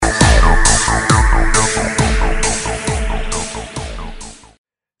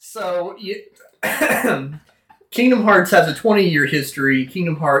Kingdom Hearts has a 20-year history.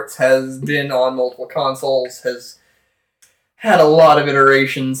 Kingdom Hearts has been on multiple consoles, has had a lot of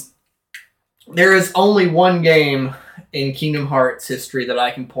iterations. There is only one game in Kingdom Hearts history that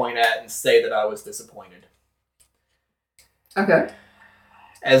I can point at and say that I was disappointed. Okay.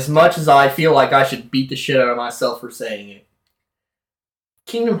 As much as I feel like I should beat the shit out of myself for saying it,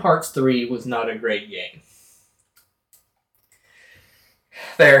 Kingdom Hearts 3 was not a great game.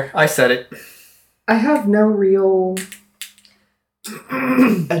 There, I said it. I have no real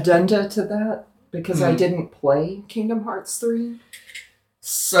addenda to that because I didn't play Kingdom Hearts 3.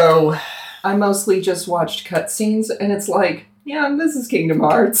 So... I mostly just watched cutscenes, and it's like, yeah, this is Kingdom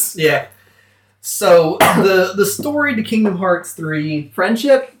Hearts. Yeah. So, the story to Kingdom Hearts 3...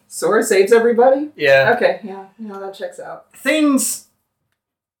 Friendship? Sora saves everybody? Yeah. Okay, yeah, that checks out. Things...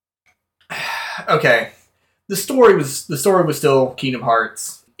 Okay. The story was still Kingdom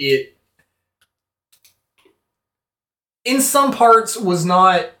Hearts. It... In some parts, was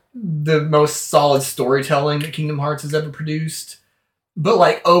not the most solid storytelling that Kingdom Hearts has ever produced. But,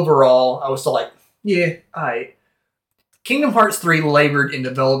 like, overall, I was still like, yeah, alright. Kingdom Hearts 3 labored in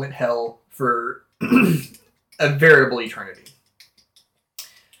development hell for a veritable eternity.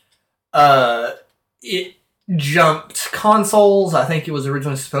 It jumped consoles. I think it was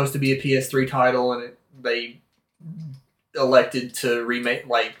originally supposed to be a PS3 title, and they elected to release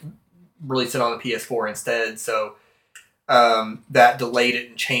it on the PS4 instead, so that delayed it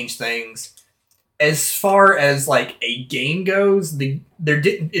and changed things. As far as like a game goes, it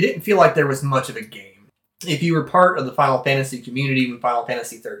didn't feel like there was much of a game. If you were part of the Final Fantasy community when Final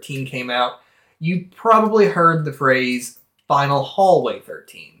Fantasy 13 came out, you probably heard the phrase Final Hallway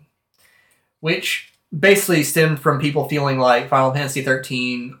 13, which basically stemmed from people feeling like Final Fantasy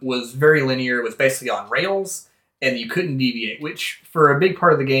 13 was very linear, was basically on rails, and you couldn't deviate, which for a big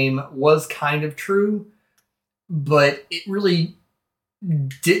part of the game was kind of true, but it really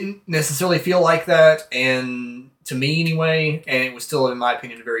didn't necessarily feel like that, and to me anyway, and it was still, in my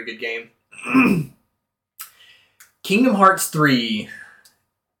opinion, a very good game. Kingdom Hearts 3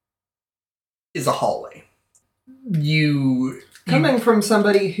 is a hallway. Coming from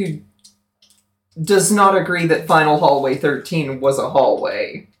somebody who does not agree that Final Hallway 13 was a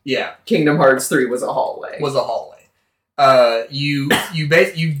hallway. Yeah. Kingdom Hearts 3 was a hallway. You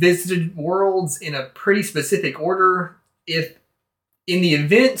visited worlds in a pretty specific order. If in the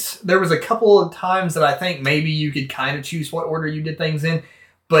event, there was a couple of times that I think maybe you could kind of choose what order you did things in,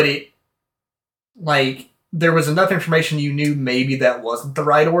 but there was enough information you knew maybe that wasn't the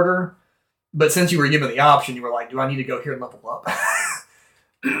right order, but since you were given the option, you were like, do I need to go here and level up?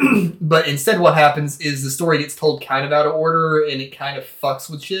 But instead what happens is the story gets told kind of out of order, and it kind of fucks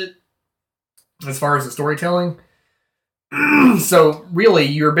with shit as far as the storytelling. So really,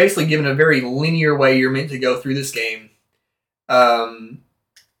 you're basically given a very linear way you're meant to go through this game.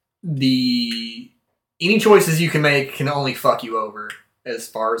 Any choices you can make can only fuck you over as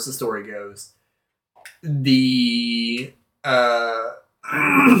far as the story goes. The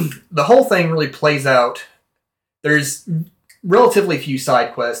whole thing really plays out. There's relatively few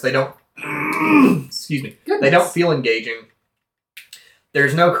side quests. They don't excuse me. Goodness. They don't feel engaging.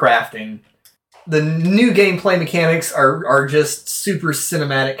 There's no crafting. The new gameplay mechanics are just super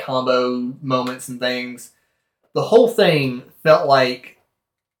cinematic combo moments and things. The whole thing felt like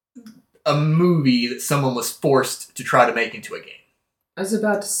a movie that someone was forced to try to make into a game. I was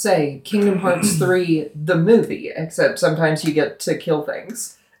about to say, Kingdom Hearts 3, the movie, except sometimes you get to kill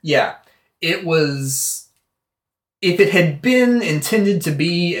things. Yeah. It was... If it had been intended to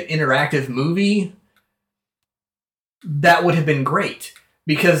be an interactive movie, that would have been great.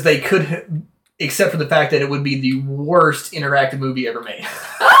 Because they could have... Except for the fact that it would be the worst interactive movie ever made.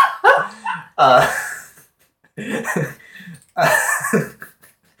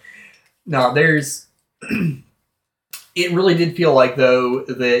 No, there's... It really did feel like, though,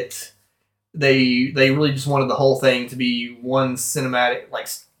 that they really just wanted the whole thing to be one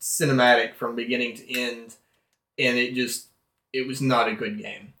cinematic from beginning to end, and it was not a good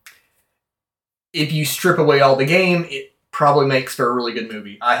game. If you strip away all the game, it probably makes for a really good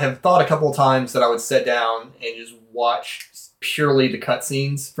movie. I have thought a couple of times that I would sit down and just watch purely the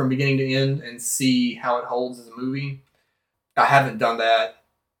cutscenes from beginning to end and see how it holds as a movie. I haven't done that.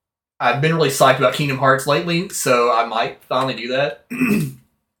 I've been really psyched about Kingdom Hearts lately, so I might finally do that.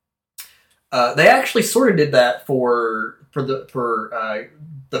 They actually sort of did that for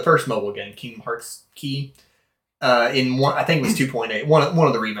the first mobile game, Kingdom Hearts Key, in one. I think it was 2.8, one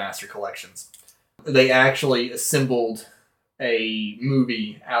of the remaster collections. They actually assembled a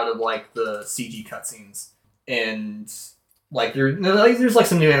movie out of like the CG cutscenes, and Like there's like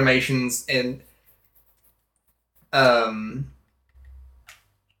some new animations and and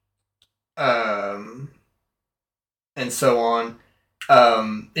so on.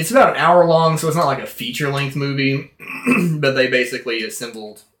 It's about an hour long, so it's not like a feature-length movie, but they basically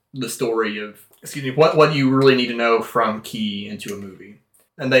assembled the story of, what you really need to know from Key into a movie.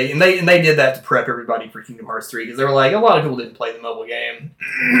 And they did that to prep everybody for Kingdom Hearts 3, because they were like, a lot of people didn't play the mobile game.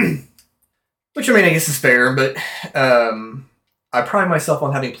 Which, I mean, I guess is fair, but I pride myself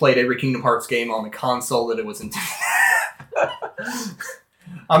on having played every Kingdom Hearts game on the console that it was intended.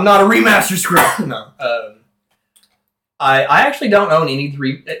 I'm not a remaster screw. No. I actually don't own any of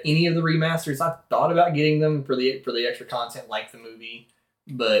the remasters. I've thought about getting them for the extra content, like the movie,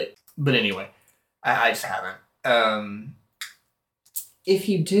 but anyway, I just haven't. If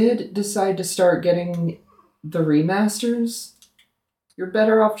you did decide to start getting the remasters, you're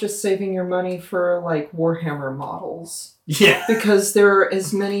better off just saving your money for like Warhammer models. Yeah, because there are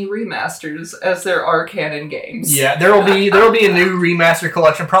as many remasters as there are canon games. Yeah, there'll be a new remaster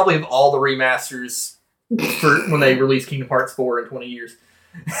collection, probably of all the remasters for when they release Kingdom Hearts 4 in 20 years.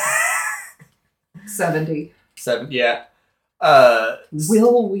 70. Yeah.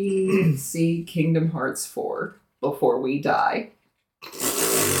 Will we see Kingdom Hearts 4 before we die?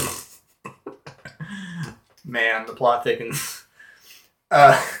 Man, the plot thickens.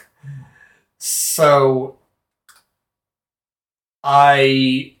 So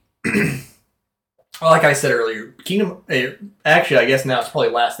like I said earlier, actually, I guess now it's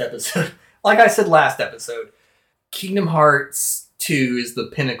probably last episode. Like I said last episode, Kingdom Hearts 2 is the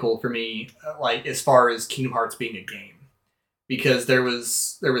pinnacle for me, like as far as Kingdom Hearts being a game, because there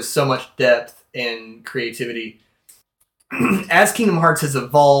was so much depth and creativity. As Kingdom Hearts has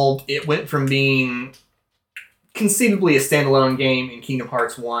evolved, it went from being conceivably a standalone game in Kingdom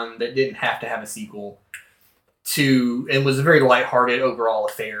Hearts 1 that didn't have to have a sequel and was a very lighthearted overall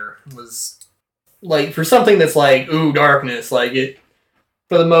affair. It was like, for something that's like, ooh, darkness, like it,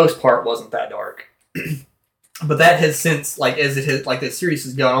 for the most part, wasn't that dark. But that has since, like, as it has, like, the series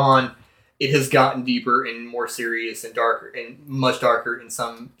has gone on, it has gotten deeper and more serious and darker, and much darker in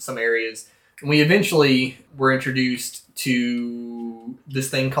some areas. And we eventually were introduced to this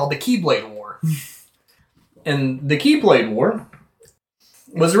thing called the Keyblade War. And the Keyblade War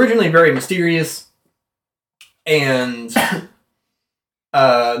was originally very mysterious, and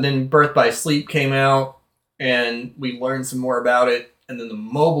then Birth by Sleep came out, and we learned some more about it, and then the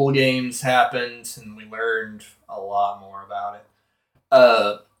mobile games happened, and we learned a lot more about it.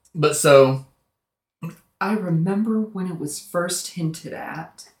 But so... I remember when it was first hinted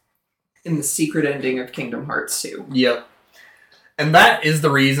at in the secret ending of Kingdom Hearts 2. Yep. And that is the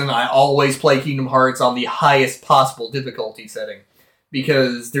reason I always play Kingdom Hearts on the highest possible difficulty setting.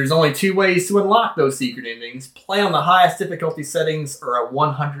 Because there's only two ways to unlock those secret endings. Play on the highest difficulty settings, or a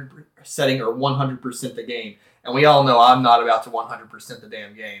 100 setting, or 100% the game. And we all know I'm not about to 100% the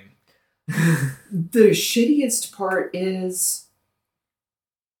damn game. The shittiest part is...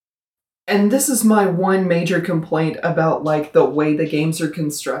 And this is my one major complaint about, like, the way the games are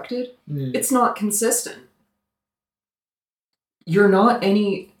constructed. It's not consistent.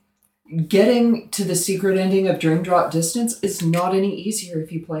 Getting to the secret ending of Dream Drop Distance is not any easier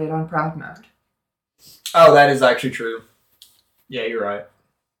if you play it on Proud Mode. Oh, that is actually true. Yeah, you're right.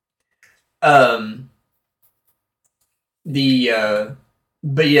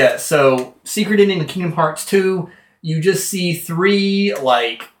 But yeah, so secret ending of Kingdom Hearts 2, you just see three,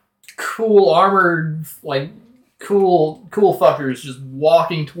 like, cool armored, like, cool fuckers just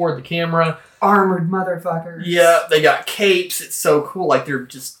walking toward the camera. Armored motherfuckers. Yeah, they got capes. It's so cool. Like, they're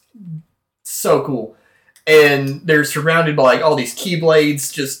just so cool. And they're surrounded by, like, all these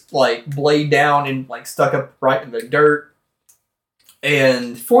keyblades just, like, blade down and, like, stuck up right in the dirt.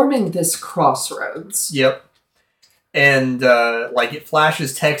 And... forming this crossroads. Yep. And, like, it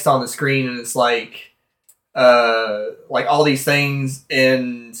flashes text on the screen, and it's like all these things,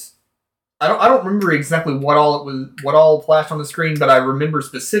 and... I don't remember exactly what all flashed on the screen, but I remember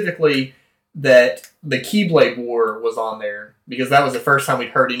specifically that the Keyblade War was on there, because that was the first time we'd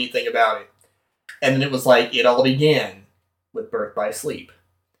heard anything about it. And then it was like, it all began with Birth by Sleep.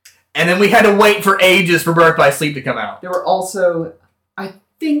 And then we had to wait for ages for Birth by Sleep to come out. There were also, I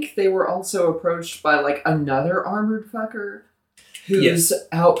think they were also approached by, like, another armored fucker whose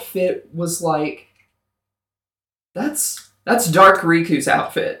outfit was like, that's Dark Riku's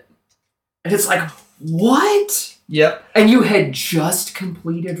outfit. And it's like, what? Yep. And you had just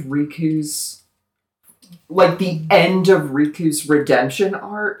completed Riku's, like, the end of Riku's redemption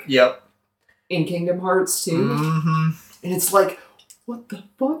arc. Yep. In Kingdom Hearts 2. Mm-hmm. And it's like, what the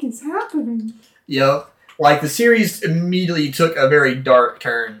fuck is happening? Yep. Like, the series immediately took a very dark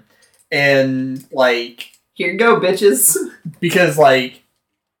turn. And, like... Here you go, bitches. Because, like,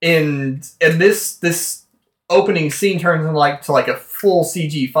 and this opening scene turns into, like, a full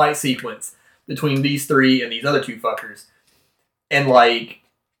CG fight sequence between these three and these other two fuckers. And, like...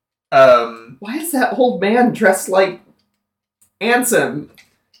 Why is that old man dressed like Ansem?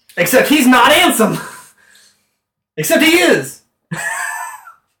 Except he's not Ansem! Except he is!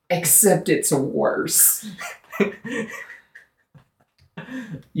 Except it's worse.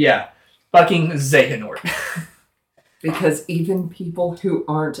 Yeah. Fucking Xehanort. Because even people who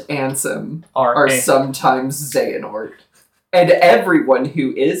aren't Ansem are sometimes Xehanort. And everyone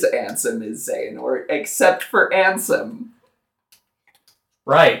who is Ansem is Xehanort, except for Ansem.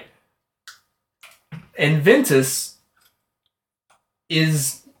 Right. And Ventus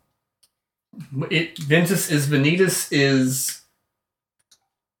is... Vanitas is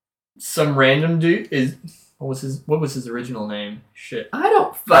some random dude. What was his original name? Shit. I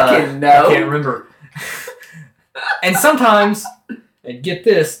don't fucking know. I can't remember. And sometimes, and get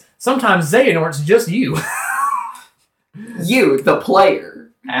this, sometimes Xehanort's just you. You, the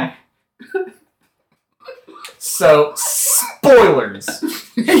player. So, spoilers.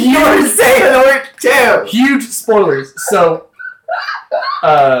 You're Xehanort too. Huge spoilers. So,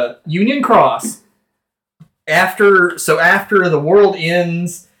 Union Cross. After the world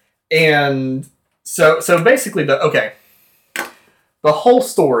ends, and so basically the whole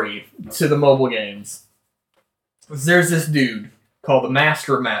story to the mobile games is there's this dude called the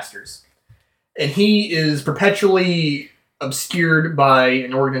Master of Masters, and he is perpetually obscured by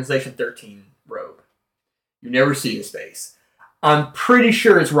an Organization 13 robe. You never see his face. I'm pretty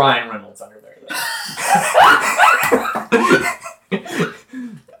sure it's Ryan Reynolds under there, though.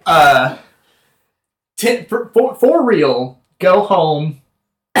 For real, go home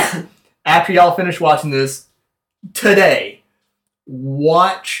after y'all finish watching this today.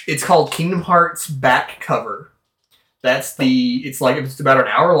 Watch. It's called Kingdom Hearts Back Cover. It's about an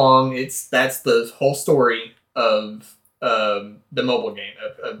hour long. That's the whole story of the mobile game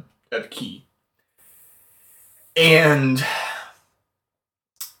of Key. And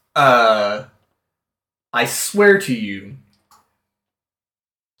I swear to you,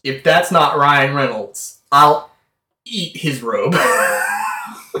 if that's not Ryan Reynolds, I'll eat his robe.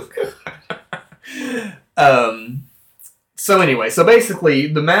 So basically,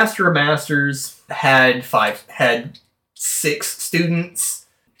 the Master of Masters had 6 students.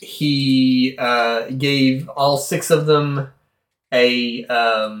 He gave all 6 of them a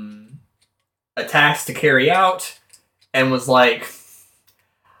task to carry out, and was like,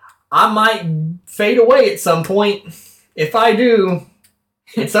 I might fade away at some point. If I do,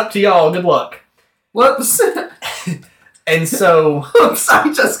 it's up to y'all. Good luck. Whoops. And so... Oops,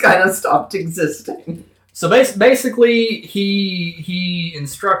 I just kind of stopped existing. So basically, he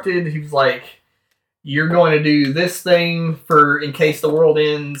instructed, he was like, you're going to do this thing in case the world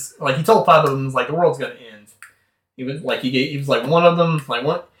ends. Like, he told 5 of them, like, the world's going to end. He was like, one of them, like,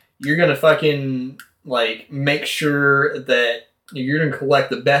 what? You're going to fucking, like, make sure that you're going to collect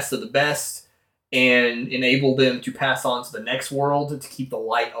the best of the best and enable them to pass on to the next world to keep the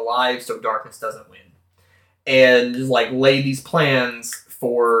light alive so darkness doesn't win. And just, like, lay these plans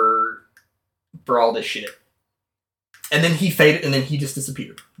for all this shit. And then he just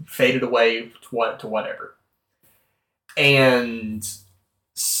disappeared. Faded away to whatever. And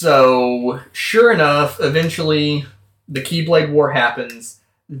so, sure enough, eventually the Keyblade War happens.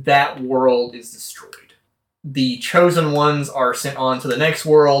 That world is destroyed. The chosen ones are sent on to the next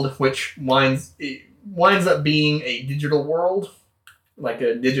world, which winds up being a digital world, like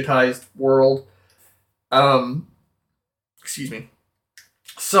a digitized world. Excuse me.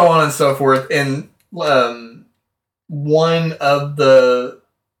 So on and so forth, and one of the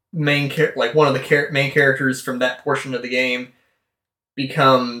main main characters from that portion of the game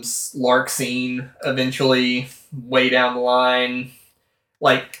becomes Larxene eventually, way down the line.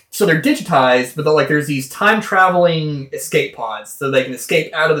 Like, so they're digitized, but there's these time-traveling escape pods, so they can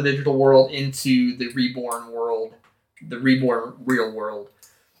escape out of the digital world into the reborn world, the reborn real world,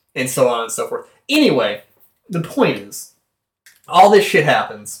 and so on and so forth. Anyway, the point is, all this shit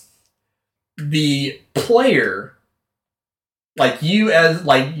happens. The player, like you as,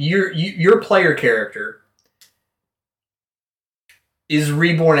 like, your player character is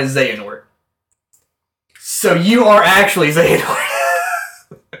reborn as Xehanort. So you are actually Xehanort.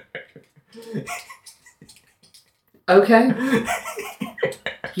 Okay.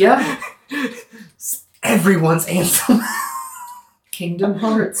 Yeah. Everyone's Ansem. Kingdom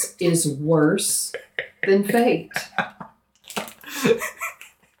Hearts is worse than Fate.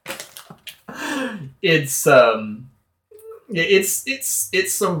 it's bonkers.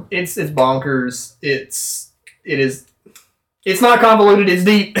 It's not convoluted. It's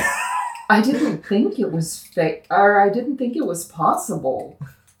deep. I didn't think it was fate, or I didn't think it was possible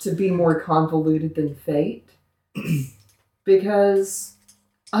to be more convoluted than Fate, because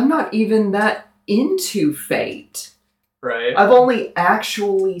I'm not even that into Fate. Right. I've only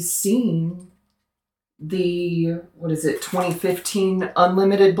actually seen the 2015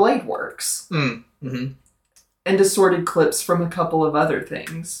 Unlimited Blade Works. Mm-hmm. And assorted clips from a couple of other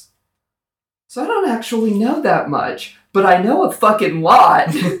things. So I don't actually know that much, but I know a fucking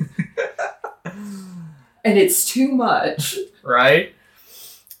lot. And it's too much. Right?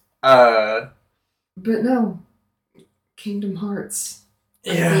 But no, Kingdom Hearts,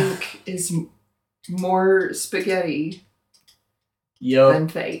 I think, is more spaghetti than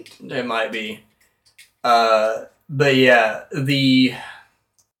Fate. It might be. But yeah,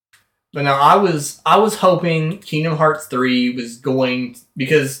 But now I was hoping Kingdom Hearts 3 was going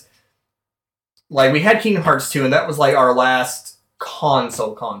because like we had Kingdom Hearts 2 and that was like our last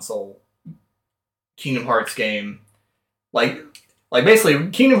console Kingdom Hearts game. Like basically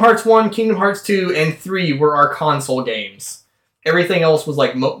Kingdom Hearts 1, Kingdom Hearts 2 and 3 were our console games. Everything else was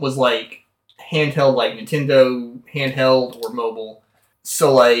like handheld, like Nintendo handheld or mobile.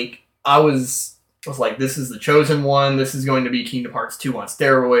 So like I was like, this is the chosen one. This is going to be Kingdom Hearts 2 on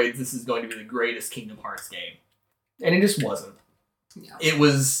steroids. This is going to be the greatest Kingdom Hearts game. And it just wasn't. Yeah. It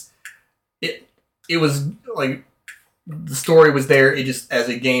was like, the story was there. It just, as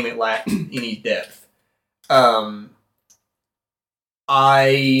a game, it lacked any depth.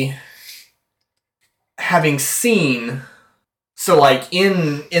 Having seen, so like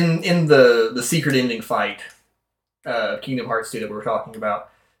in the secret ending fight, Kingdom Hearts 2 that we were talking about,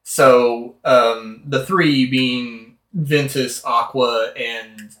 so, the three being Ventus, Aqua,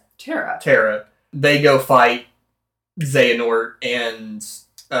 and Terra, they go fight Xehanort and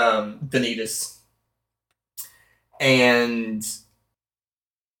Vanitas. And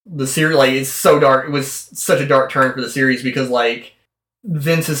the series, like, it's so dark. It was such a dark turn for the series because, like,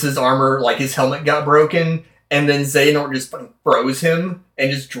 Ventus's armor, like, his helmet got broken, and then Xehanort just froze him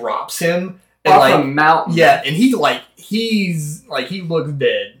and just drops him. And, off a mountain. Yeah, and he looks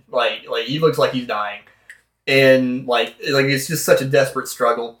dead. Like he looks like he's dying. And like it's just such a desperate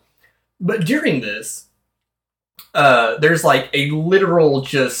struggle. But during this, there's like a literal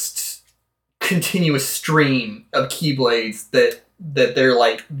just continuous stream of Keyblades that they're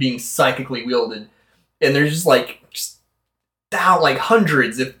like being psychically wielded. And there's just like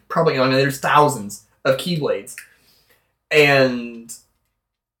hundreds, if probably there's thousands of Keyblades. And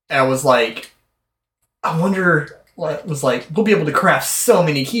I was like, I wonder what was like, we'll be able to craft so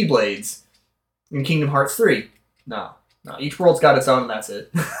many Keyblades in Kingdom Hearts 3. No. Each world's got its own and that's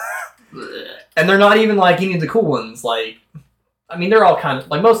it. And they're not even like any of the cool ones. Like, I mean, they're all kind of,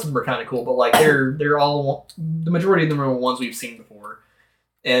 like, most of them are kind of cool, but like, they're all, the majority of them are ones we've seen before.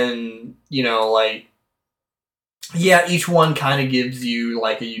 And, you know, like, yeah, each one kind of gives you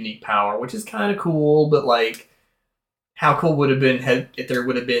like a unique power, which is kind of cool, but like, how cool would have been if there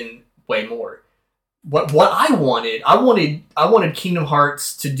would have been way more? What I wanted Kingdom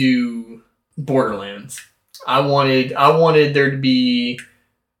Hearts to do Borderlands. I wanted there to be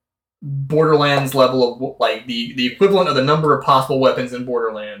Borderlands level of like the equivalent of the number of possible weapons in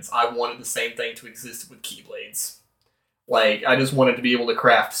Borderlands. I wanted the same thing to exist with Keyblades. Like, I just wanted to be able to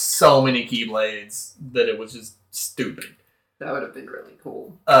craft so many Keyblades that it was just stupid. That would have been really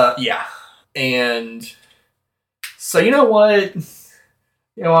cool. Yeah. And so, you know what?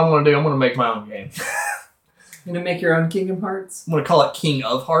 You know what I'm going to do? I'm going to make my own game. You're going to make your own Kingdom Hearts? I'm going to call it King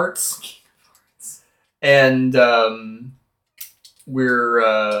of Hearts. King of Hearts. And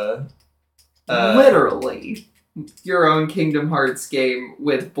we're... literally your own Kingdom Hearts game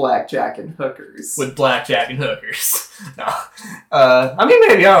with blackjack and hookers. With blackjack and hookers. No. I mean,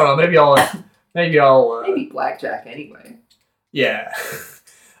 maybe, I don't know. Maybe I'll... maybe blackjack anyway. Yeah.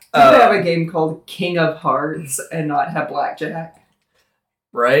 You could have a game called King of Hearts and not have blackjack.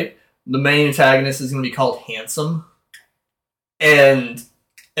 Right? The main antagonist is going to be called Ansem. And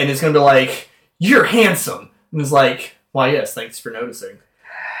it's going to be like, you're handsome. And it's like, why, yes, thanks for noticing.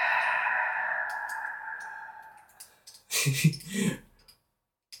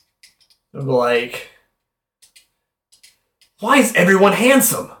 It'll be like, why is everyone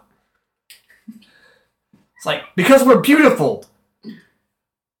handsome? It's like, because we're beautiful.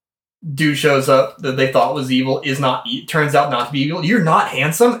 Dude shows up that they thought was evil, turns out not to be evil. You're not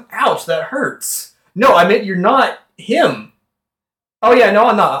handsome? Ouch, that hurts. No, I meant you're not him. Oh yeah, no,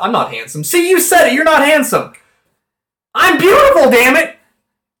 I'm not handsome. See, you said it, you're not handsome. I'm beautiful, damn it!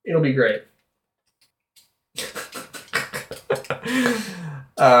 It'll be great.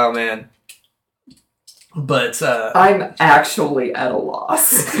 Oh man. But I'm actually at a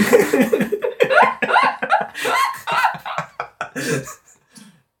loss.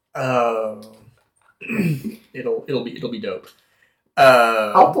 It'll be dope.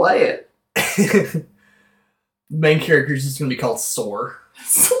 I'll play it. Main character is just gonna be called Sore.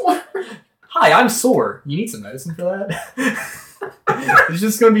 Sore. Hi, I'm sore. You need some medicine for that? It's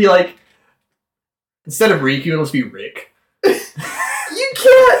just gonna be like, instead of Riku, it'll just be Rick. You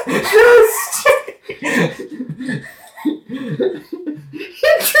can't just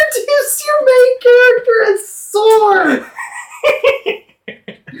introduce your main character as Sore.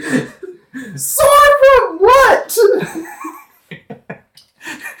 Sore from what?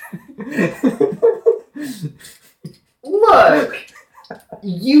 Look,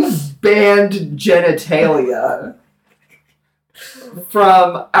 you banned genitalia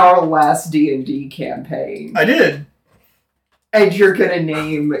from our last D&D campaign. I did. And you're gonna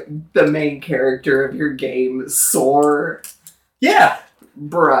name the main character of your game Sore? Yeah.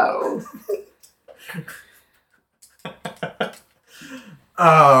 Bro.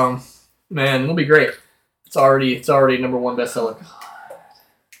 Man, it'll be great. It's already #1 bestseller.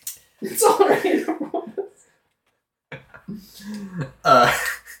 It's already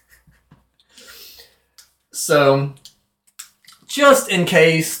So, just in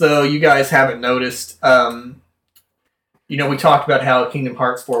case, though, you guys haven't noticed, we talked about how Kingdom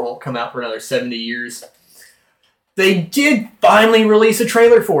Hearts 4 won't come out for another 70 years. They did finally release a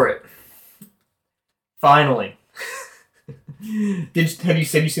trailer for it. Finally. Have you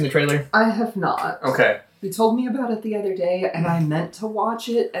seen the trailer? I have not. Okay. You told me about it the other day, and I meant to watch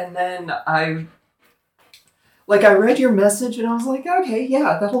it, and then I read your message, and I was like, okay,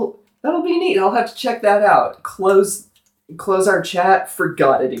 yeah, that'll be neat. I'll have to check that out. Close our chat.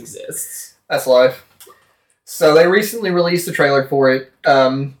 Forgot it exists. That's life. So they recently released a trailer for it.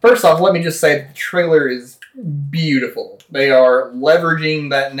 First off, let me just say the trailer is beautiful. They are leveraging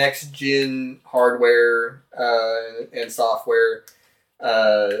that next-gen hardware and software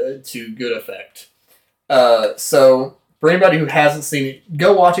to good effect. So for anybody who hasn't seen it,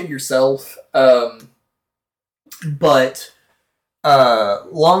 go watch it yourself. But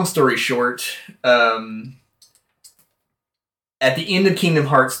long story short, at the end of Kingdom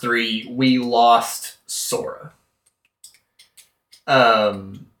Hearts 3, we lost Sora.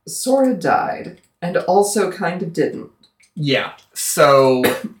 Sora died, and also kind of didn't. Yeah. So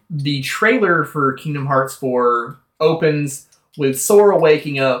the trailer for Kingdom Hearts 4 opens with Sora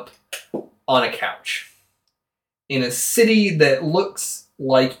waking up on a couch in a city that looks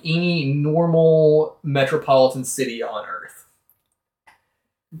like any normal metropolitan city on Earth.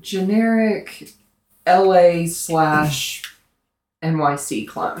 Generic LA/NYC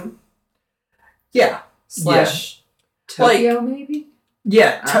clone. Yeah. / Tokyo, maybe?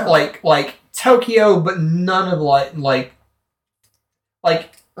 Yeah, like Tokyo, but none of like I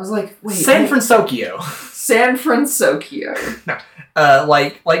was like, wait, San Francisco. San Francisco. No.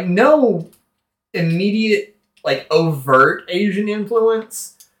 Like no immediate overt Asian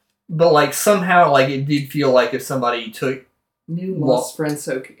influence, but like somehow it did feel like if somebody took New Los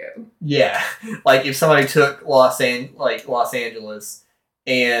Francisco. Yeah. Like if somebody took Los Angeles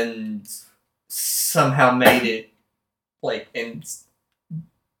and somehow made it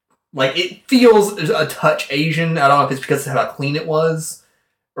it feels a touch Asian. I don't know if it's because of how clean it was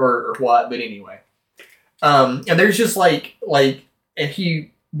or what, but anyway. And there's just and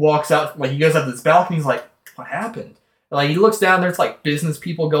he walks out, he goes up to this balcony, he's like, what happened? And, he looks down, there's business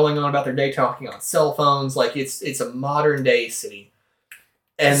people going on about their day, talking on cell phones. It's a modern day city.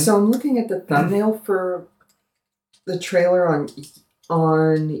 And so I'm looking at the thumbnail for the trailer on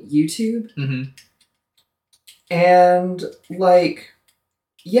YouTube. Mm-hmm. And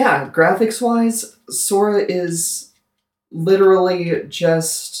graphics wise, Sora is literally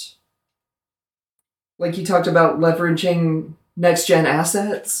just you talked about leveraging next gen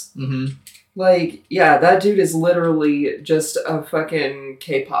assets. Mm-hmm. That dude is literally just a fucking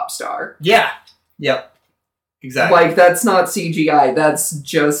K-pop star. Yeah. Yep. Exactly. That's not CGI. That's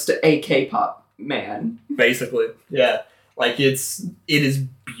just a K-pop man. Basically. Yeah. It is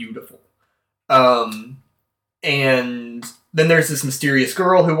beautiful. And then there's this mysterious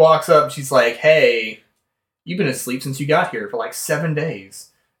girl who walks up. She's like, hey, you've been asleep since you got here for 7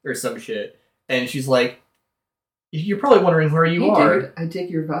 days or some shit. And she's like, you're probably wondering where you are. Dude, I dig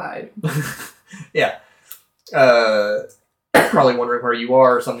your vibe. Yeah. Probably wondering where you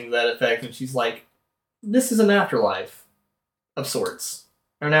are or something to that effect. And she's like, this is an afterlife of sorts.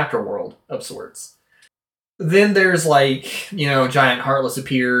 Or an afterworld of sorts. Then there's Giant Heartless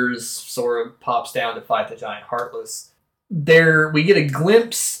appears. Sora pops down to fight the Giant Heartless. we get a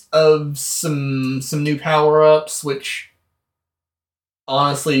glimpse of some new power-ups, which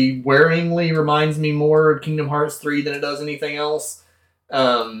honestly wearingly reminds me more of Kingdom Hearts 3 than it does anything else.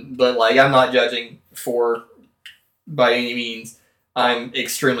 But like, I'm not judging for by any means. I'm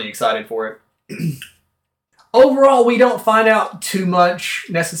extremely excited for it. Overall, we don't find out too much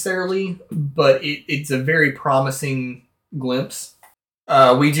necessarily, but it's a very promising glimpse.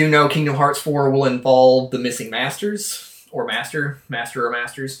 We do know Kingdom Hearts 4 will involve the missing masters, or master or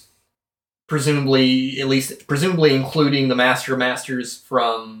masters. Presumably including the master masters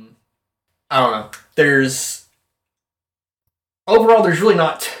from, I don't know. Overall, there's really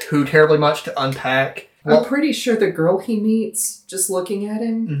not too terribly much to unpack. I'm pretty sure the girl he meets, just looking at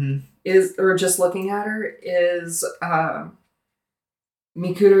him, just looking at her, is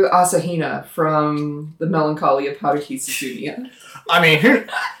Mikuru Asahina from The Melancholy of Haruhi Suzumiya. I mean,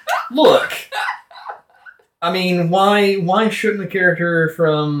 look. I mean, why shouldn't the character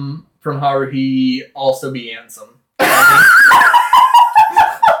from Haruhi also be Ansem?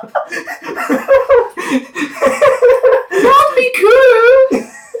 Not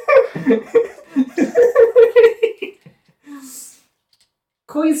Mikuru!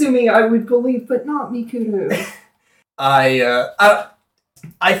 Koizumi, I would believe, but not Mikuru. I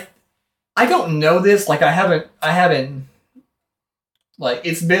don't know this. Like, I haven't. Like,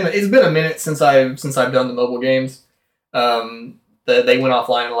 it's been a minute since I've done the mobile games. They went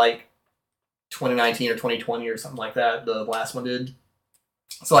offline in like 2019 or 2020 or something like that. The last one did.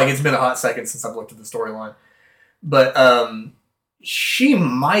 So like, it's been a hot second since I've looked at the storyline. But she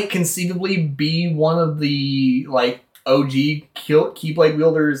might conceivably be one of the like OG Keyblade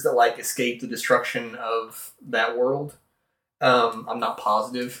wielders that like escaped the destruction of that world. I'm not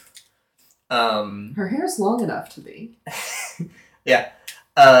positive. Her hair's long enough to be. Yeah.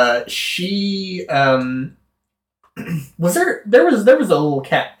 She was there was a little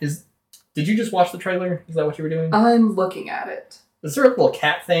cat. Did you just watch the trailer? Is that what you were doing? I'm looking at it. Is there a little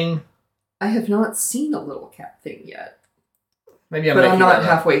cat thing? I have not seen a little cat thing yet. Maybe but I'm not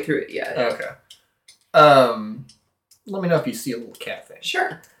halfway through it yet. Okay. Let me know if you see a little cat thing.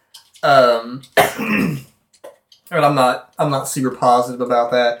 Sure. But I'm not super positive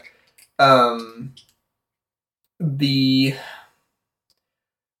about that.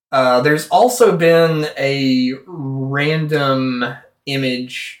 There's also been a random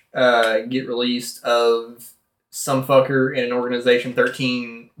image get released of some fucker in an Organization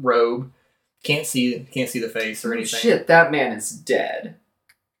 13 robe. Can't see the face or anything. Shit, that man is dead.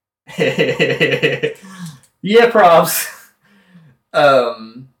 Yeah, props. But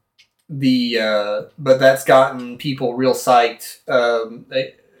that's gotten people real psyched.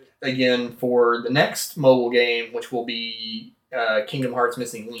 Again, for the next mobile game, which will be Kingdom Hearts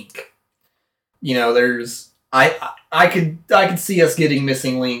Missing Link. You know, I could see us getting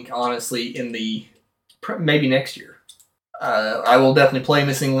Missing Link, honestly, in the maybe next year. I will definitely play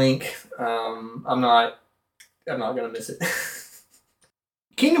Missing Link. I'm not gonna miss it.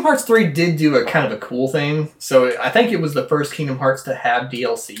 Kingdom Hearts 3 did do a kind of a cool thing. So I think it was the first Kingdom Hearts to have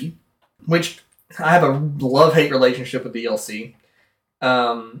DLC, which I have a love-hate relationship with DLC.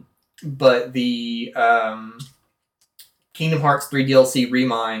 But the Kingdom Hearts 3 DLC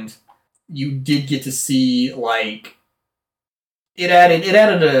Remind, you did get to see, like, it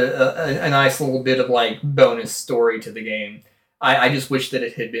added a nice little bit of, like, bonus story to the game. I just wish that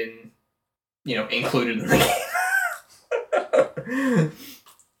it had been, you know, included in the game.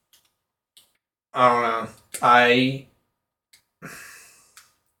 I don't know. I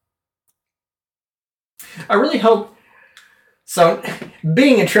really hope... So,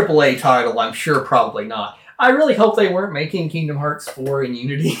 being a AAA title, I'm sure probably not. I really hope they weren't making Kingdom Hearts 4 in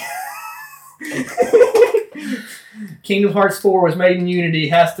Unity. Kingdom Hearts 4 was made in Unity,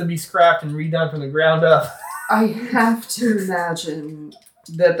 has to be scrapped and redone from the ground up. I have to imagine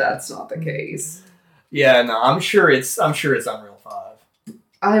that that's not the case. Yeah, no, I'm sure it's Unreal 5.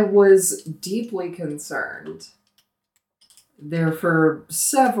 I was deeply concerned there for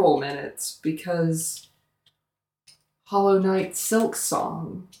several minutes because Hollow Knight Silk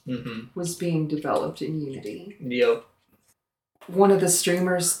Song was being developed in Unity. Yep. One of the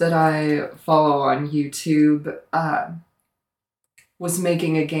streamers that I follow on YouTube was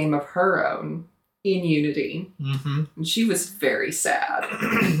making a game of her own in Unity. And she was very sad.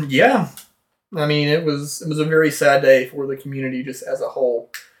 Yeah. I mean, it was a very sad day for the community just as a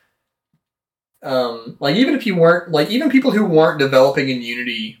whole. Like, even people who weren't developing in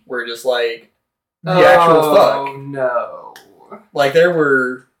Unity were just like, the actual fuck. Oh, no. Like, there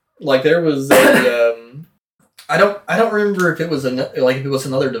was a, I don't remember if it was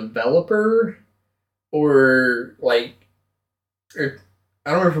another developer or, like, or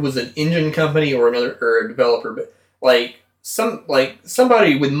I don't remember if it was an engine company or a developer, but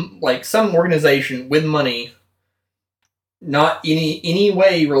somebody with some organization with money, not any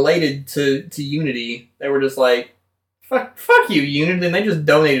way related to Unity. They were just like, fuck you, Unity, and they just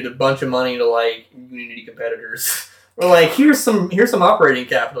donated a bunch of money to Unity competitors. We're like, here's some operating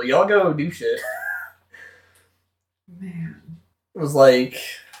capital. Y'all go do shit. Man, it was like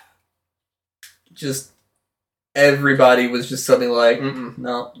just everybody was just something like,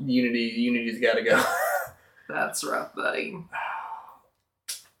 no, Unity's got to go. That's rough, buddy.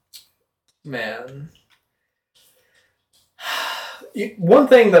 Man. One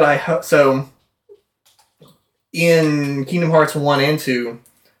thing that so in Kingdom Hearts 1 and 2,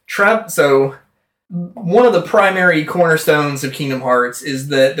 one of the primary cornerstones of Kingdom Hearts is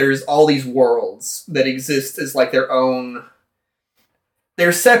that there's all these worlds that exist as their own.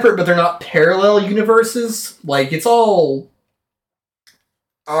 They're separate, but they're not parallel universes. It's all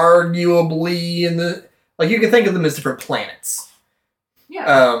arguably in the you can think of them as different planets.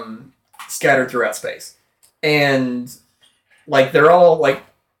 Yeah. Scattered throughout space, and they're all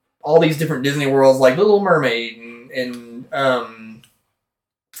all these different Disney worlds, like Little Mermaid and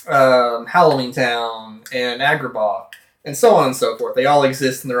Halloween Town and Agrabah, and so on and so forth. They all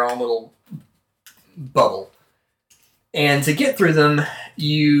exist in their own little bubble. And to get through them,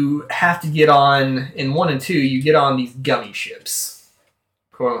 you have to get on, in 1 and 2, you get on these gummy ships.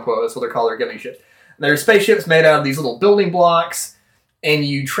 Quote unquote, that's what they're called, they're gummy ships. They're spaceships made out of these little building blocks, and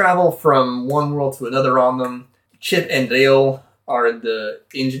you travel from one world to another on them. Chip and Dale are the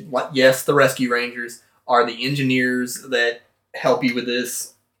Rescue Rangers are the engineers that help you with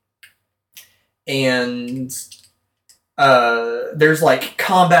this. And there's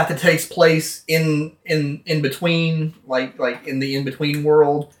combat that takes place in between, in the in between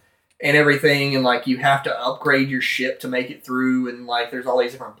world and everything, and you have to upgrade your ship to make it through, and there's all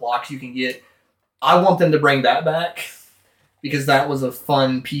these different blocks you can get. I want them to bring that back because that was a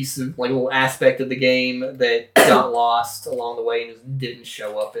fun piece of little aspect of the game that got lost along the way and just didn't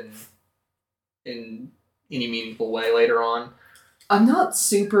show up in any meaningful way later on. I'm not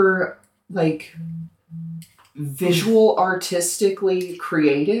super visual artistically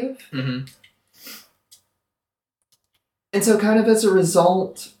creative. Mm-hmm. And so kind of as a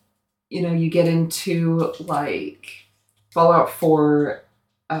result, you get into Fallout 4,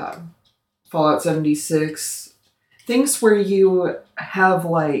 Fallout 76, things where you have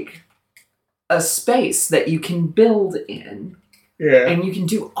a space that you can build in. Yeah. And you can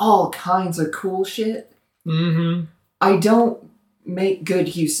do all kinds of cool shit. Mm-hmm. I don't make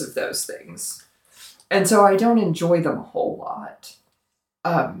good use of those things. And so I don't enjoy them a whole lot.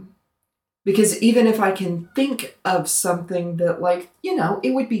 Because even if I can think of something that,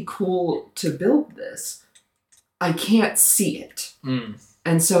 it would be cool to build this, I can't see it. Mm.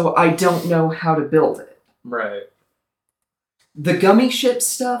 And so I don't know how to build it. Right. The gummy ship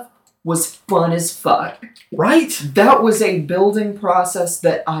stuff was fun as fuck. Right? That was a building process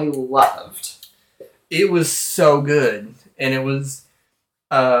that I loved. It was so good. And it was...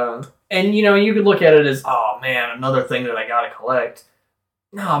 and, you could look at it as, oh, man, another thing that I gotta collect.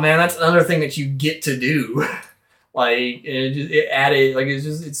 No, man, that's another thing that you get to do. It added...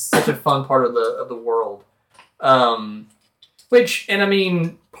 it's such a fun part of the world. Part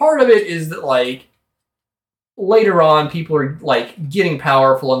of it is that, later on, people are, getting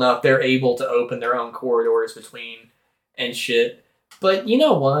powerful enough, they're able to open their own corridors between and shit. But you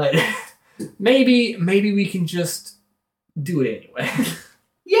know what? maybe we can just do it anyway.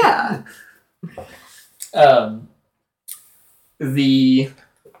 Yeah. Oh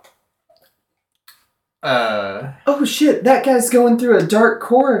shit, that guy's going through a dark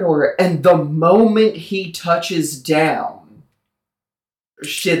corridor, and the moment he touches down,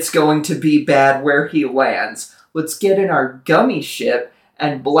 shit's going to be bad where he lands. Let's get in our gummy ship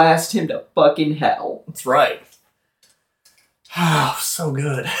and blast him to fucking hell. That's right. Oh, so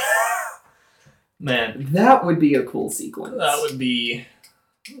good. Man. That would be a cool sequence. That would be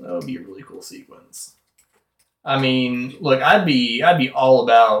a really cool sequence. Look, I'd be all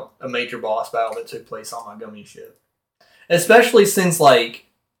about a major boss battle that took place on my gummy ship. Especially since,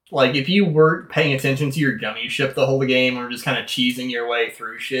 if you weren't paying attention to your gummy ship the whole game or just kind of cheesing your way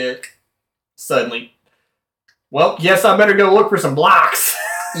through shit, suddenly, well, guess I better go look for some blocks.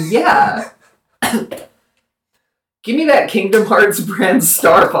 Yeah. Give me that Kingdom Hearts brand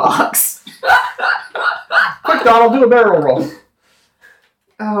Star Fox. Quick, Donald, do a barrel roll.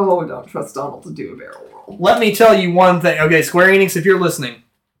 Oh, don't trust Donald to do a barrel roll. Let me tell you one thing. Okay, Square Enix, if you're listening.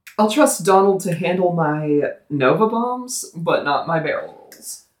 I'll trust Donald to handle my Nova Bombs, but not my barrel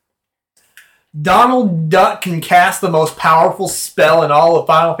rolls. Donald Duck can cast the most powerful spell in all of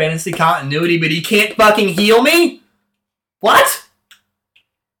Final Fantasy continuity, but he can't fucking heal me? What?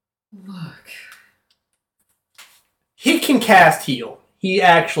 Look. He can cast heal. He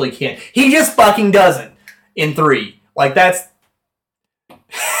actually can. He just fucking doesn't in 3. Like, that's...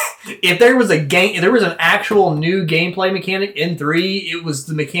 If there was an actual new gameplay mechanic in 3, it was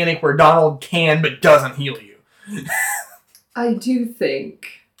the mechanic where Donald can but doesn't heal you. I do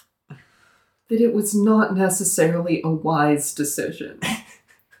think that it was not necessarily a wise decision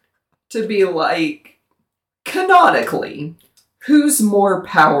to be like, canonically, who's more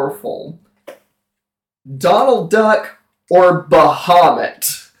powerful? Donald Duck or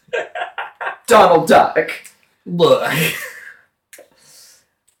Bahamut? Donald Duck. Look.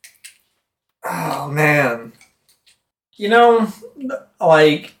 Oh, man. You know,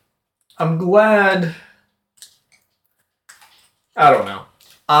 like, I'm glad... I don't know.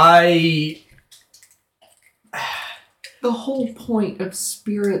 The whole point of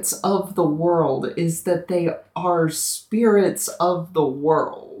Spirits of the World is that they are spirits of the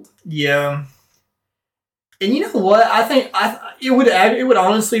world. Yeah. And you know what? I think it would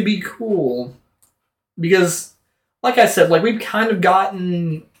honestly be cool. Because, like I said, like, we've kind of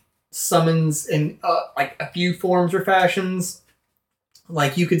gotten summons in, like, a few forms or fashions.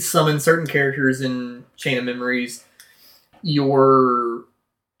 Like, you could summon certain characters in Chain of Memories. Your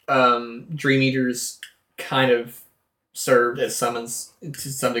Dream Eaters kind of served as summons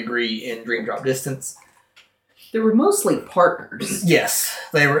to some degree in Dream Drop Distance. They were mostly partners. Yes,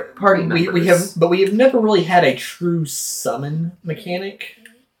 they were Party members. We have never really had a true summon mechanic.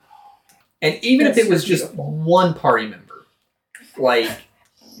 And even if it was just one party member, like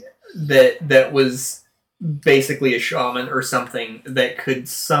that was basically a shaman or something that could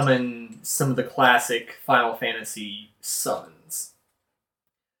summon some of the classic Final Fantasy summons,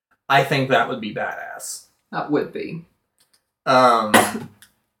 I think that would be badass. That would be. And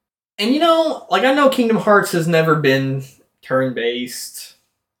you know, like, I know Kingdom Hearts has never been turn-based.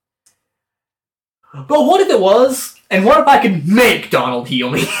 But what if it was? And what if I could make Donald heal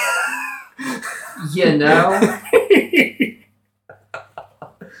me? You know?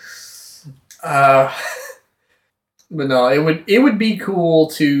 But no, it would be cool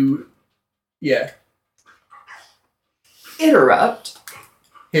to, yeah. Interrupt.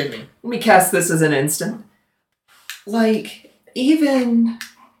 Hit me. Let me cast this as an instant. Like, even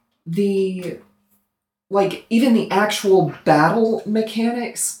the actual battle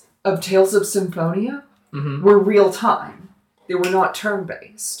mechanics of Tales of Symphonia were real time. They were not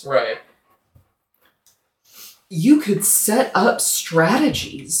turn-based. Right. You could set up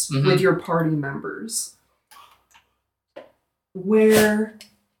strategies with your party members where,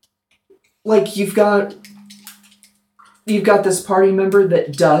 like, you've got this party member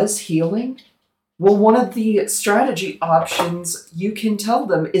that does healing. Well, one of the strategy options you can tell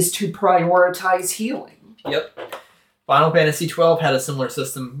them is to prioritize healing. Yep. Final Fantasy XII had a similar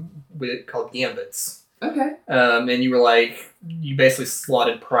system called Gambits. Okay. And you basically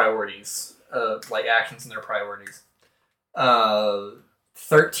slotted priorities, like actions in their priorities.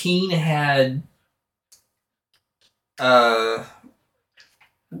 13 had a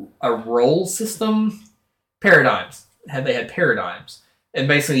role system. Paradigms. They had paradigms. And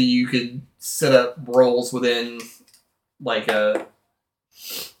basically you could set up roles within, like,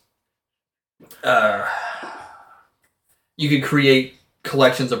 you could create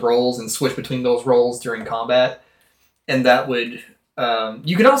collections of roles and switch between those roles during combat. And that would...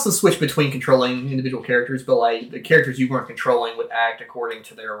 you could also switch between controlling individual characters, but, like, the characters you weren't controlling would act according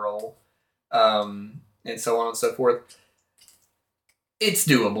to their role. And so on and so forth. It's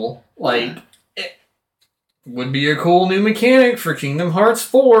doable. Like... Would be a cool new mechanic for Kingdom Hearts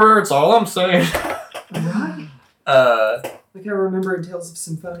 4. That's all I'm saying. Right. Like, I remember in Tales of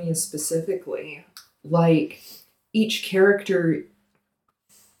Symphonia specifically, like, each character,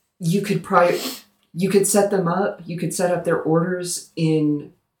 you could set them up, you could set up their orders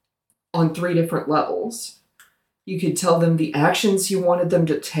on 3 different levels. You could tell them the actions you wanted them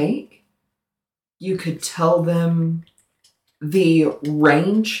to take. You could tell them the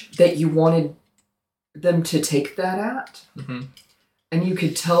range that you wanted them to take that at. And you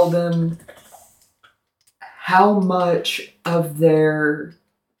could tell them how much of their,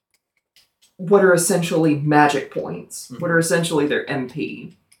 what are essentially magic points, what are essentially their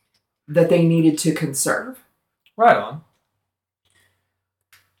MP, that they needed to conserve. Right on.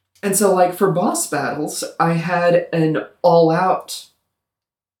 And so, like, for boss battles, I had an all-out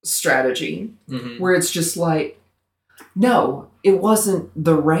strategy where it's just like, no, it wasn't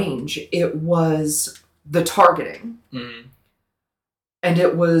the range, it was the targeting. And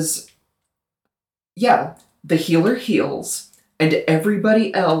it was yeah, the healer heals, and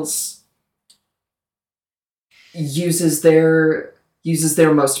everybody else uses their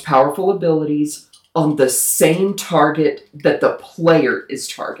most powerful abilities on the same target that the player is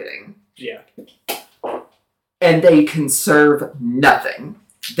targeting. Yeah. And they conserve nothing.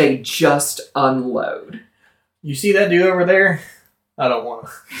 They just unload. You see that dude over there? I don't want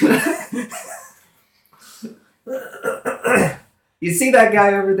to. You see that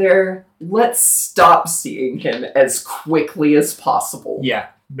guy over there? Let's stop seeing him as quickly as possible. Yeah,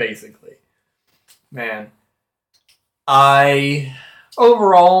 basically. Man.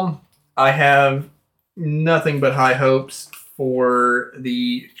 Overall, I have nothing but high hopes for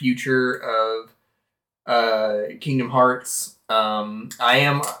the future of Kingdom Hearts.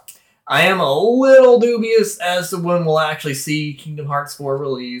 I am a little dubious as to when we'll actually see Kingdom Hearts 4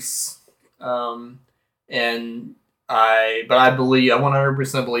 release. But I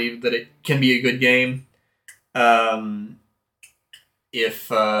 100% believe that it can be a good game.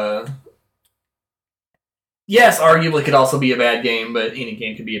 Yes, arguably could also be a bad game, but any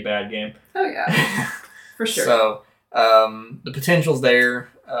game could be a bad game. Oh yeah, for sure. So the potential's there.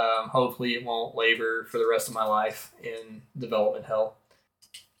 Hopefully it won't labor for the rest of my life in development hell.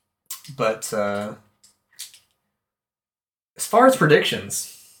 But as far as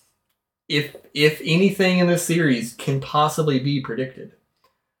predictions, if anything in this series can possibly be predicted,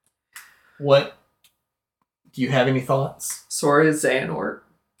 what do you have any thoughts? Sora is Xehanort.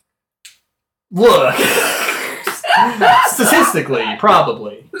 Look, statistically,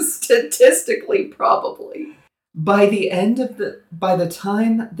 probably. Statistically, probably. By the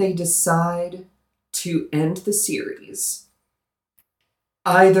time they decide to end the series,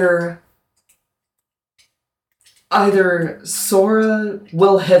 either Sora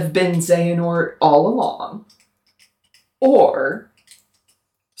will have been Xehanort all along, or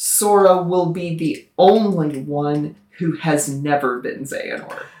Sora will be the only one who has never been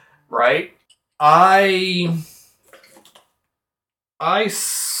Xehanort. Right? I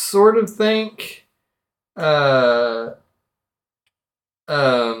sort of think I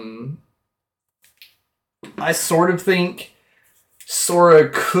sort of think Sora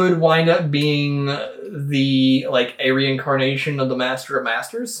could wind up being a reincarnation of the Master of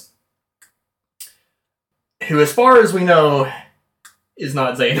Masters, who, as far as we know, is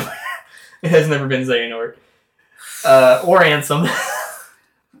not Xehanort. It has never been Xehanort. Or Ansem.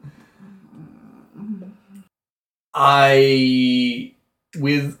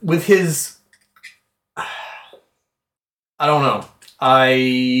 With his, I don't know.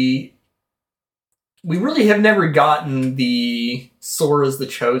 We really have never gotten the Sora's the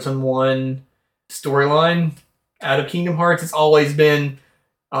Chosen One storyline out of Kingdom Hearts. It's always been,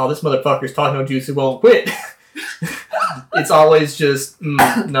 oh, this motherfucker's talking no jutsu, won't quit. It's always just,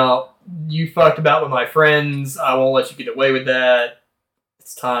 no, you fucked about with my friends. I won't let you get away with that.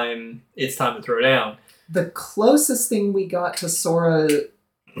 It's time to throw down. The closest thing we got to Sora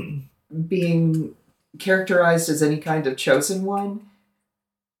being characterized as any kind of chosen one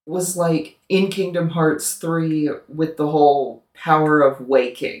was like in Kingdom Hearts 3 with the whole power of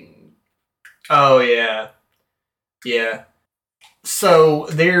waking. Oh, yeah. Yeah. So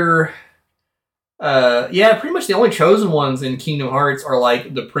they're, pretty much the only chosen ones in Kingdom Hearts are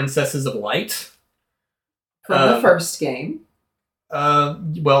like the Princesses of Light. From the first game.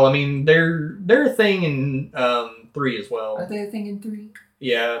 Well, I mean, they're a thing in 3 as well. Are they a thing in 3?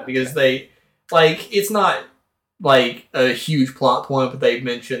 Yeah, because they, it's not like a huge plot point, but they've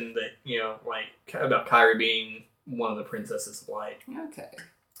mentioned that, about Kairi being one of the Princesses of Light. Okay.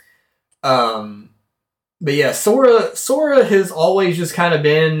 But yeah, Sora has always just kind of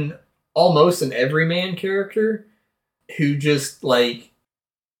been almost an everyman character who just okay,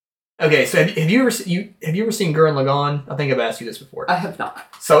 so have you ever seen Gurren Lagann? I think I've asked you this before. I have not.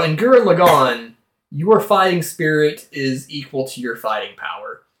 So in Gurren Lagann, your fighting spirit is equal to your fighting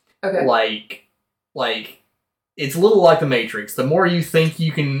power. Okay. It's a little like the Matrix. The more you think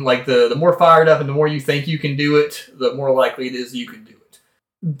you can, the more fired up and the more you think you can do it, the more likely it is you can do it.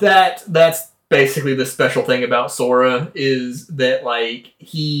 That's basically the special thing about Sora, is that,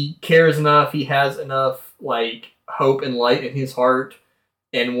 he cares enough, he has enough, hope and light in his heart,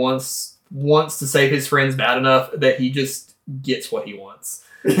 and wants to save his friends bad enough that he just gets what he wants.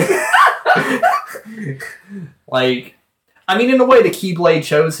 In a way, the Keyblade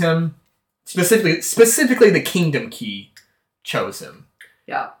chose him. Specifically, the Kingdom Key chose him.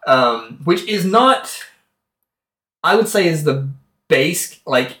 Yeah. Which is not, I would say, is the base.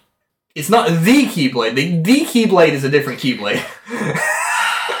 It's not the Keyblade. The Keyblade is a different Keyblade.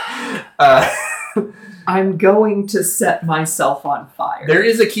 I'm going to set myself on fire. There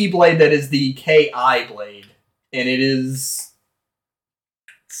is a Keyblade that is the Ki blade, and it is...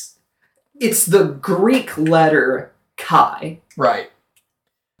 It's the Greek letter Chi. Right.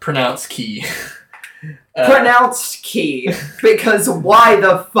 Pronounced Key. Pronounced Key. Because why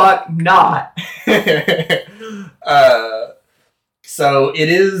the fuck not? So it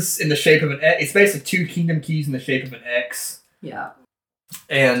is in the shape of an X. It's basically two Kingdom Keys in the shape of an X. Yeah.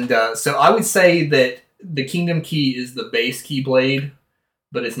 And so I would say that the Kingdom Key is the base Keyblade,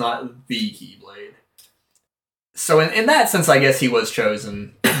 but it's not the Keyblade. So in that sense, I guess he was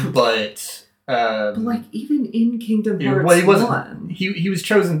chosen, but... but like, even in Kingdom Hearts well, he wasn't, 1... He was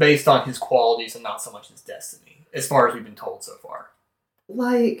chosen based on his qualities and not so much his destiny, as far as we've been told so far.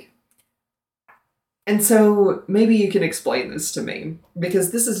 Like... And so, maybe you can explain this to me,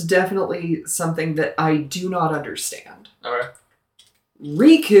 because this is definitely something that I do not understand. Okay.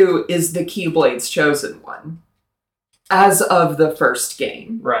 Riku is the Keyblade's chosen one, as of the first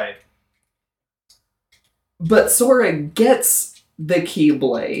game. Right. But Sora gets the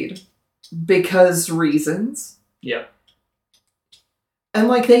Keyblade because reasons. Yep. And,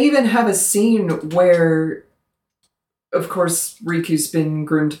 like, they even have a scene where, of course, Riku's been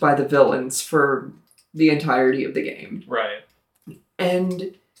groomed by the villains for the entirety of the game. Right.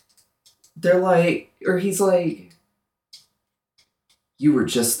 And they're like, or he's like, you were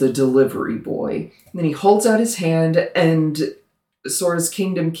just the delivery boy. And then he holds out his hand and Sora's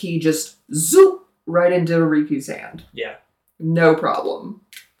Kingdom Key just zoop right into Riku's hand. Yeah. No problem.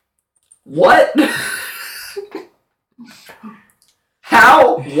 What?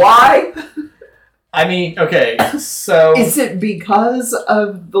 How? Why? I mean, okay, so... Is it because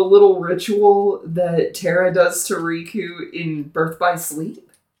of the little ritual that Terra does to Riku in Birth by Sleep?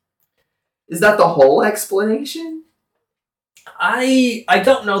 Is that the whole explanation? I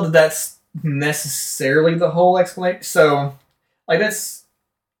don't know that that's necessarily the whole explanation. So, like, that's...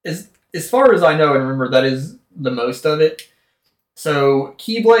 As far as I know and remember, that is the most of it. So,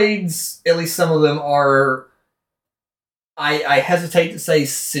 Keyblades, at least some of them are... I hesitate to say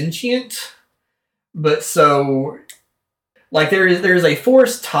sentient... But so, like, there's a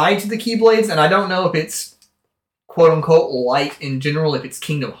force tied to the Keyblades, and I don't know if it's quote-unquote light in general, if it's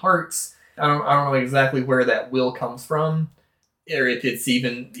Kingdom Hearts. I don't know exactly where that will comes from, or if it's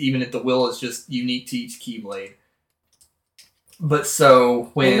even if the will is just unique to each Keyblade. But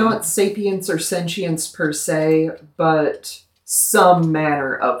so, when... And not sapience or sentience per se, but some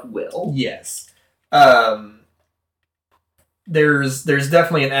manner of will. Yes. There's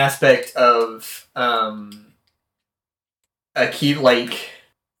definitely an aspect of a key, like,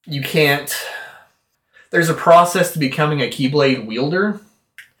 you can't... There's a process to becoming a Keyblade wielder.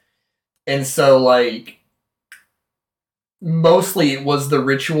 And so, like, mostly it was the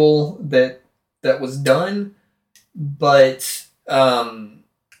ritual that was done, but I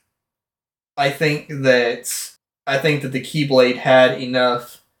think that the Keyblade had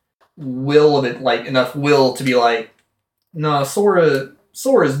enough will of it, like, enough will to be like, no,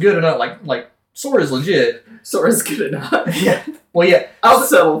 Sora's good enough. Like Sora's legit. Sora's good enough. Yeah. Well, yeah. I'll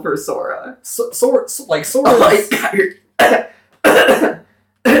settle for Sora. Sora. Sora's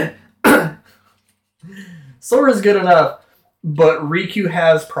good enough, but Riku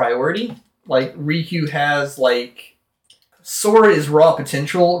has priority. Like, Riku has, like... Sora is raw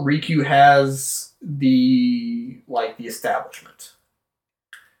potential. Riku has the establishment.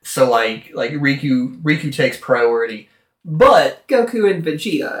 So, like Riku takes priority. But Goku and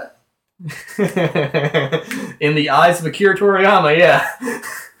Vegeta. In the eyes of Akira Toriyama, yeah.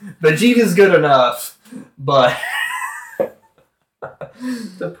 Vegeta's good enough, but...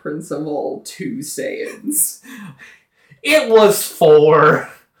 The Prince of all two Saiyans. It was 4.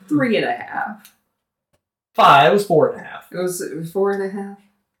 3.5. 5. It was 4.5. It was 4.5?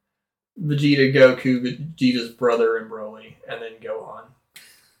 Vegeta, Goku, Vegeta's brother and Broly, and then Gohan.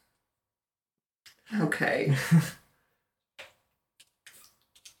 Okay.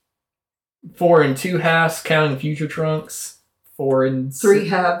 4 2.5 counting future Trunks. 4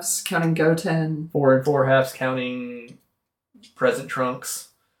 3.5 counting Goten. 4 4.5 counting present Trunks.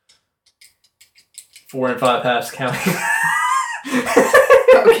 4 5.5 counting.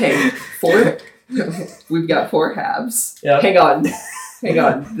 Okay, 4. We've got 4 halves. Yep. Hang on.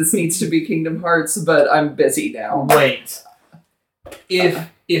 This needs to be Kingdom Hearts, but I'm busy now. Wait. If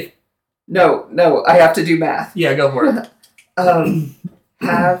No, I have to do math. Yeah, go for it.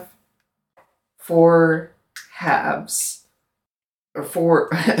 Have 4 halves. Or 4...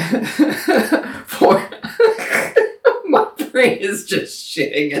 4... My brain is just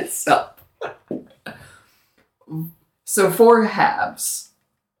shitting itself. So 4 halves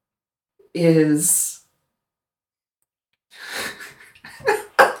is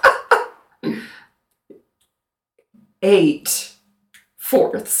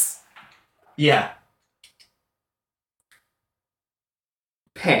 8/4. Yeah.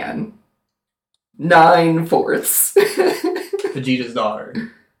 Pan. 9/4. Vegeta's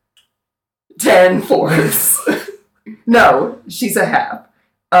daughter. 10/4. No, she's a half.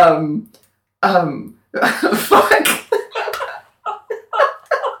 Fuck.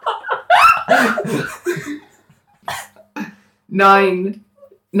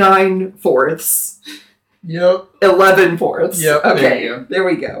 9/4. Yep. 11/4. Yep. Okay, there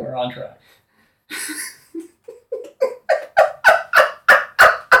we go. We're on track.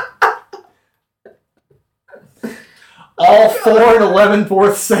 All 4 and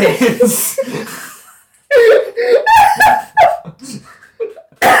 11/4 Saiyans.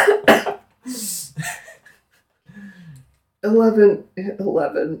 11.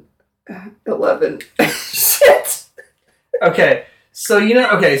 Shit. Okay, so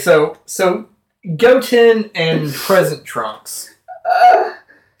so Goten and Present Trunks. Yeah,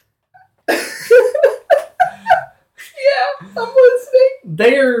 I'm listening.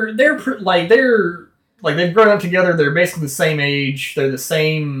 They've grown up together. They're basically the same age. They're the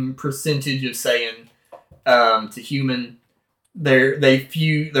same percentage of Saiyan to human. They're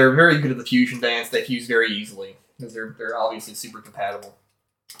very good at the fusion dance. They fuse very easily because they're obviously super compatible.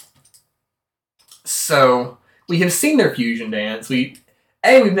 So we have seen their fusion dance. We've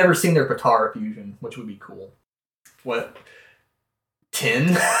never seen their Potara fusion, which would be cool. What?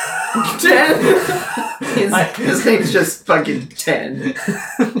 10? 10? His name's just fucking 10.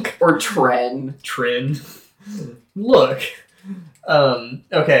 Or Tren. Tren. Look.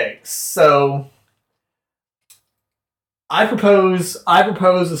 Okay, so I propose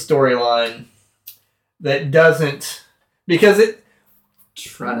a storyline that doesn't, because it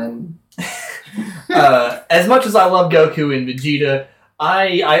Tren. As much as I love Goku and Vegeta,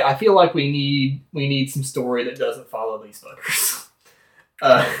 I feel like we need some story that doesn't follow these fuckers.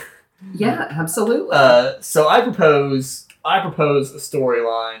 Yeah, absolutely. So I propose a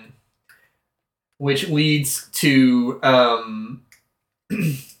storyline which leads to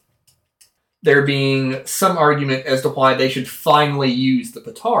there being some argument as to why they should finally use the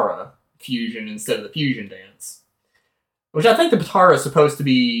Potara fusion instead of the fusion dance. Which I think the Potara is supposed to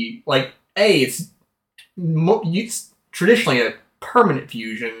be, like, it's traditionally a permanent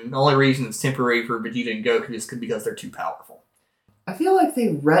fusion. The only reason it's temporary for Vegeta and Goku is because they're too powerful. I feel like they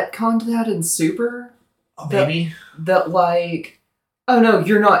retconned that in Super. Oh, maybe? That like, oh no,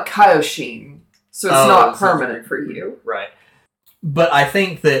 you're not Kaioshin, so it's not permanent for you. Right. But I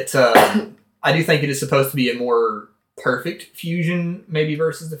think that, I do think it is supposed to be a more perfect fusion, maybe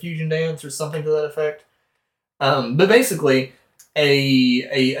versus the fusion dance or something to that effect. But basically,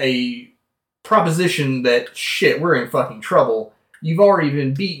 a proposition that, shit, we're in fucking trouble. You've already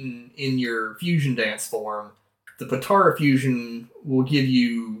been beaten in your fusion dance form. The Potara fusion will give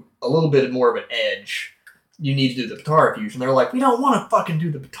you a little bit more of an edge. You need to do the Potara fusion. They're like, we don't want to fucking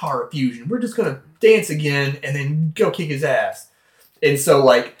do the Potara fusion. We're just going to dance again and then go kick his ass. And so,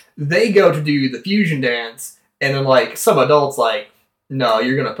 like, they go to do the fusion dance, and then, like, some adults like, no,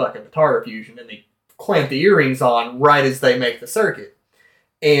 you're going to fucking Potara fusion. And they clamp the earrings on right as they make the circuit.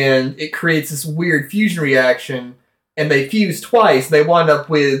 And it creates this weird fusion reaction, and they fuse twice. They wind up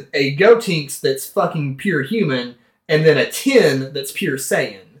with a Gotenks that's fucking pure human, and then a 10 that's pure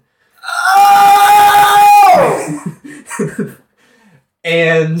Saiyan. Oh!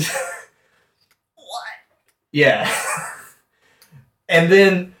 And what? Yeah. And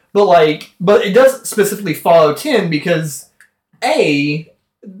then, but it doesn't specifically follow 10 because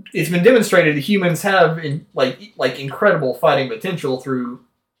it's been demonstrated that humans have incredible fighting potential through,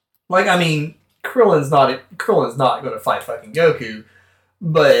 Krillin's not going to fight fucking Goku,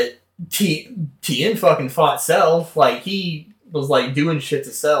 but Tien fucking fought Cell. Like, he was doing shit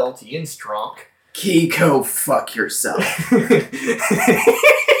to Cell. Tien's drunk. Kiko, fuck yourself.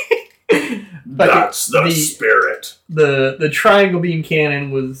 That's the spirit. The triangle beam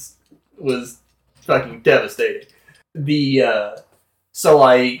cannon was fucking devastating. So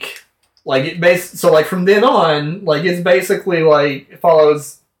from then on, it's basically it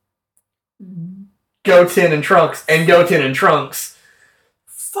follows Goten and Trunks and Goten and Trunks.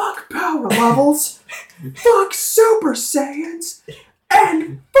 Fuck power levels. Fuck Super Saiyans.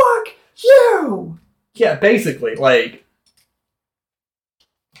 And fuck you. Yeah, basically,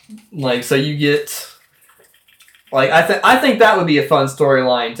 so you get, I think that would be a fun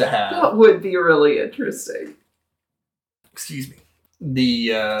storyline to have. That would be really interesting. Excuse me.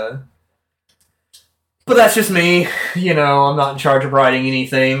 But that's just me. I'm not in charge of writing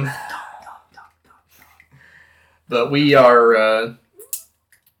anything. But we are,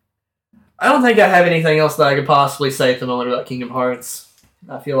 I don't think I have anything else that I could possibly say at the moment about Kingdom Hearts.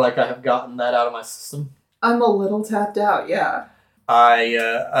 I feel like I have gotten that out of my system. I'm a little tapped out, yeah.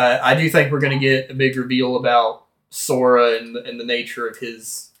 I do think we're going to get a big reveal about Sora and the nature of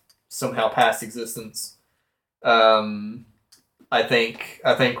his somehow past existence. I think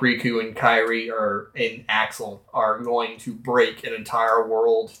Riku and Kairi and Axel are going to break an entire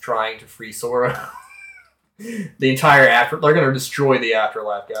world trying to free Sora. The entire they're going to destroy the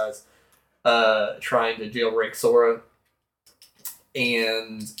afterlife, guys. Trying to jailbreak Sora.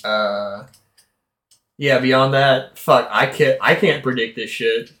 And yeah, beyond that, fuck, I can't predict this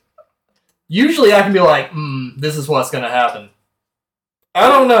shit. Usually I can be like, this is what's gonna happen. I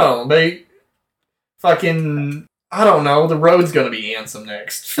don't know. They fucking, I don't know. The road's gonna be Ansem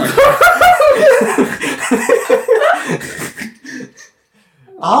next. I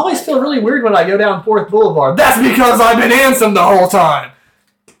always feel really weird when I go down 4th Boulevard. That's because I've been Ansem the whole time.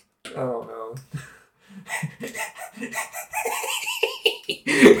 I don't know.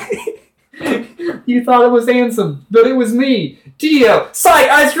 You thought it was Ansem, but it was me. Dio. Psych,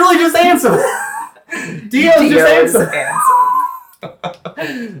 it's really just Ansem. Dio's just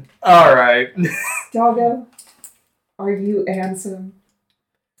Ansem. Alright. Doggo, are you Ansem?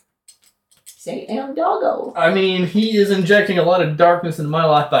 Say am Doggo. I mean, he is injecting a lot of darkness into my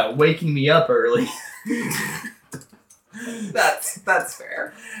life by waking me up early. That's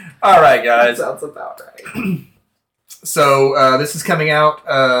fair. Alright, guys. That sounds about right. So, this is coming out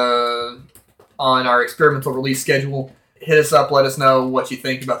on our experimental release schedule. Hit us up, let us know what you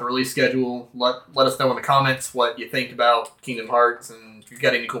think about the release schedule. Let us know in the comments what you think about Kingdom Hearts and if you've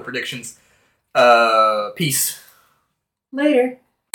got any cool predictions. Peace. Later.